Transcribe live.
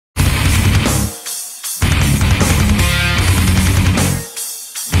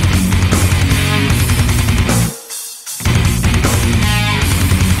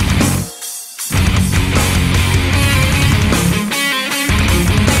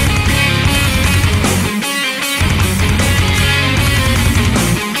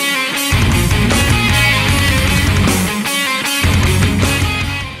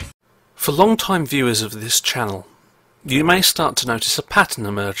long-time viewers of this channel, you may start to notice a pattern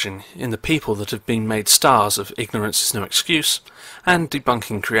emerging in the people that have been made stars of Ignorance is No Excuse and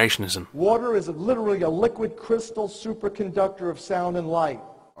debunking creationism. Water is literally a liquid crystal superconductor of sound and light.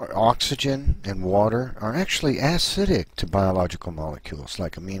 Oxygen and water are actually acidic to biological molecules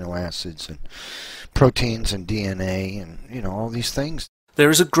like amino acids and proteins and DNA and, all these things.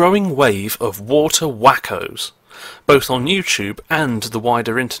 There is a growing wave of water wackos, both on YouTube and the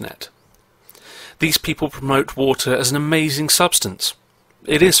wider internet. These people promote water as an amazing substance.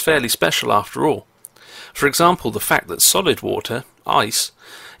 It is fairly special after all. For example, the fact that solid water, ice,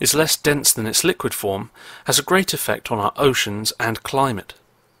 is less dense than its liquid form has a great effect on our oceans and climate.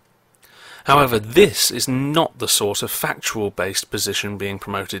 However, this is not the sort of factual-based position being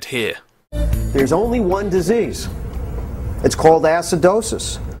promoted here. There's only one disease. It's called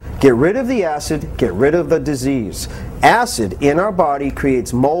acidosis. Get rid of the acid, get rid of the disease. Acid in our body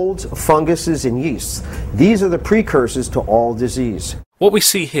creates molds, funguses, and yeasts. These are the precursors to all disease. What we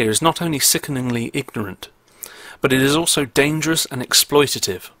see here is not only sickeningly ignorant, but it is also dangerous and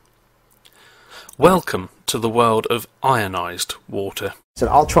exploitative. Welcome to the world of ionized water. I said,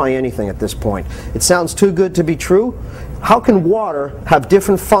 I'll try anything at this point. It sounds too good to be true. How can water have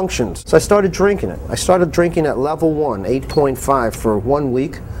different functions? So I started drinking it. I started drinking at level 1, 8.5 for 1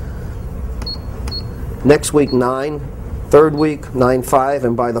 week. Next week 9, third week 9.5,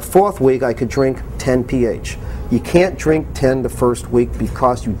 and by the fourth week I could drink 10 pH. You can't drink 10 the first week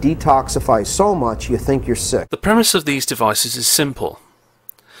because you detoxify so much you think you're sick. The premise of these devices is simple.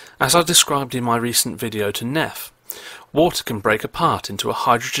 As I described in my recent video to Neff, water can break apart into a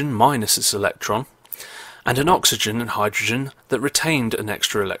hydrogen minus its electron and an oxygen and hydrogen that retained an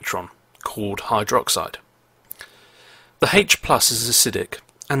extra electron, called hydroxide. The H+ is acidic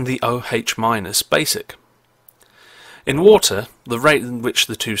and the OH- basic. In water, the rate in which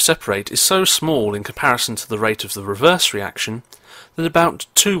the two separate is so small in comparison to the rate of the reverse reaction that about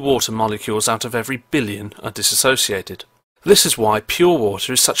 2 water molecules out of every billion are disassociated. This is why pure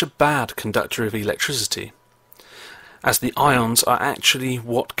water is such a bad conductor of electricity, as the ions are actually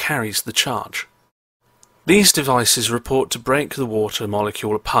what carries the charge. These devices report to break the water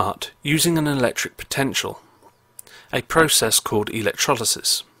molecule apart using an electric potential, a process called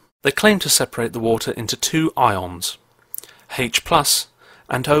electrolysis. They claim to separate the water into 2 ions, H+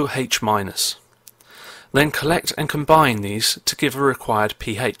 and OH-, then collect and combine these to give a required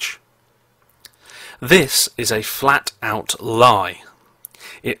pH. This is a flat-out lie.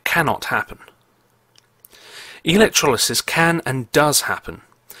 It cannot happen. Electrolysis can and does happen.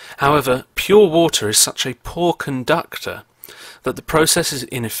 However, pure water is such a poor conductor that the process is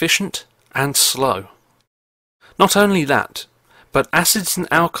inefficient and slow. Not only that, but acids and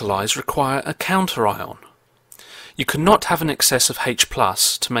alkalis require a counterion. You cannot have an excess of H+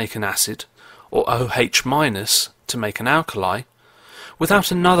 to make an acid, or OH- to make an alkali, without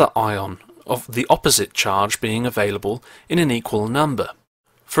another ion of the opposite charge being available in an equal number.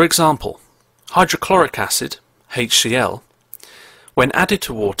 For example, hydrochloric acid, HCl, when added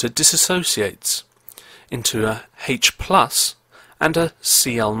to water dissociates into a H+ and a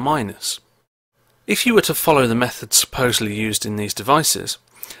Cl-. If you were to follow the method supposedly used in these devices,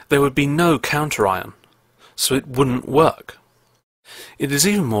 there would be no counterion, so it wouldn't work. It is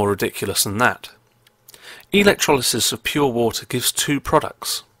even more ridiculous than that. Electrolysis of pure water gives 2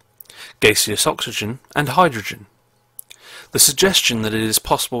 products, gaseous oxygen and hydrogen. The suggestion that it is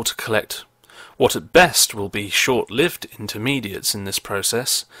possible to collect what at best will be short-lived intermediates in this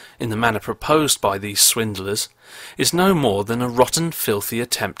process, in the manner proposed by these swindlers, is no more than a rotten, filthy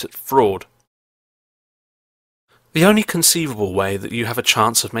attempt at fraud. The only conceivable way that you have a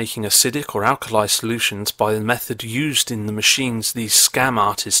chance of making acidic or alkali solutions by the method used in the machines these scam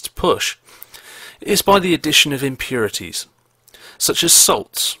artists push is by the addition of impurities, such as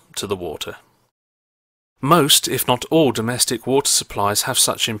salts, to the water. Most, if not all, domestic water supplies have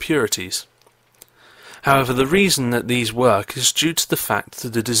such impurities. However, the reason that these work is due to the fact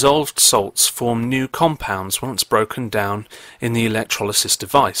that the dissolved salts form new compounds once broken down in the electrolysis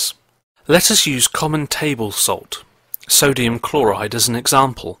device. Let us use common table salt, sodium chloride, as an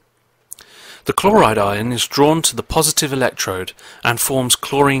example. The chloride ion is drawn to the positive electrode and forms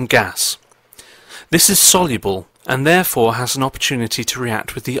chlorine gas. This is soluble and therefore has an opportunity to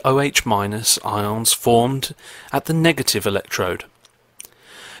react with the OH- ions formed at the negative electrode.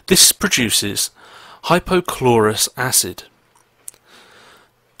 This produces hypochlorous acid.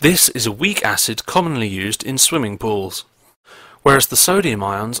 This is a weak acid commonly used in swimming pools, whereas the sodium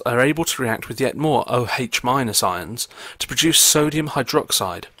ions are able to react with yet more OH- ions to produce sodium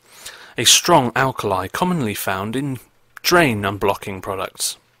hydroxide, a strong alkali commonly found in drain unblocking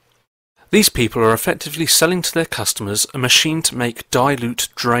products. These people are effectively selling to their customers a machine to make dilute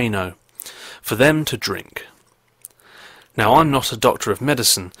Drano, for them to drink. Now, I'm not a doctor of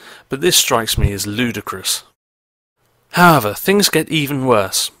medicine, but this strikes me as ludicrous. However, things get even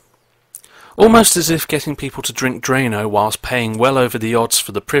worse. Almost as if getting people to drink Drano whilst paying well over the odds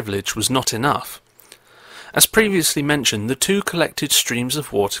for the privilege was not enough. As previously mentioned, the two collected streams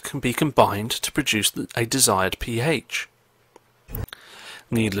of water can be combined to produce a desired pH.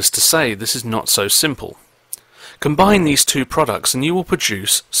 Needless to say, this is not so simple. Combine these two products and you will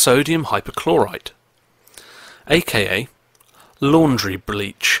produce sodium hypochlorite, aka laundry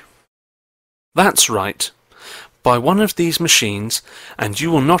bleach. That's right. Buy one of these machines and you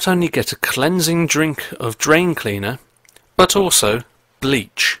will not only get a cleansing drink of drain cleaner, but also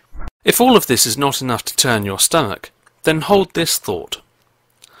bleach. If all of this is not enough to turn your stomach, then hold this thought.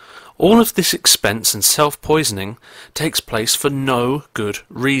 All of this expense and self-poisoning takes place for no good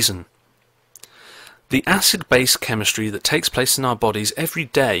reason. The acid-base chemistry that takes place in our bodies every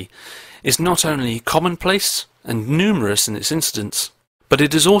day is not only commonplace and numerous in its incidence, but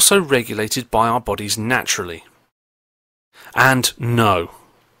it is also regulated by our bodies naturally. And no.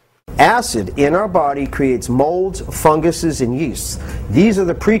 Acid in our body creates molds, funguses, and yeasts. These are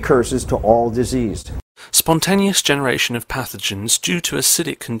the precursors to all disease. Spontaneous generation of pathogens due to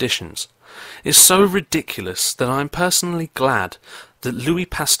acidic conditions is so ridiculous that I am personally glad that Louis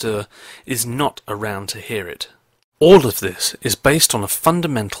Pasteur is not around to hear it. All of this is based on a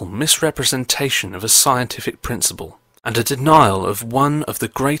fundamental misrepresentation of a scientific principle and a denial of one of the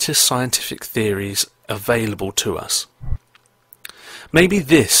greatest scientific theories available to us. Maybe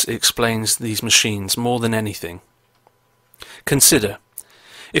this explains these machines more than anything. Consider,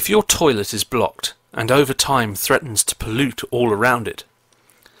 if your toilet is blocked and over time threatens to pollute all around it,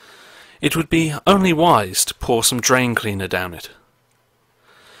 it would be only wise to pour some drain cleaner down it.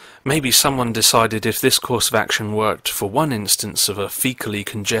 Maybe someone decided if this course of action worked for one instance of a fecally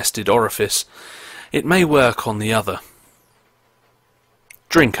congested orifice, it may work on the other.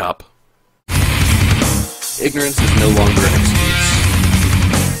 Drink up. Ignorance is no longer an excuse.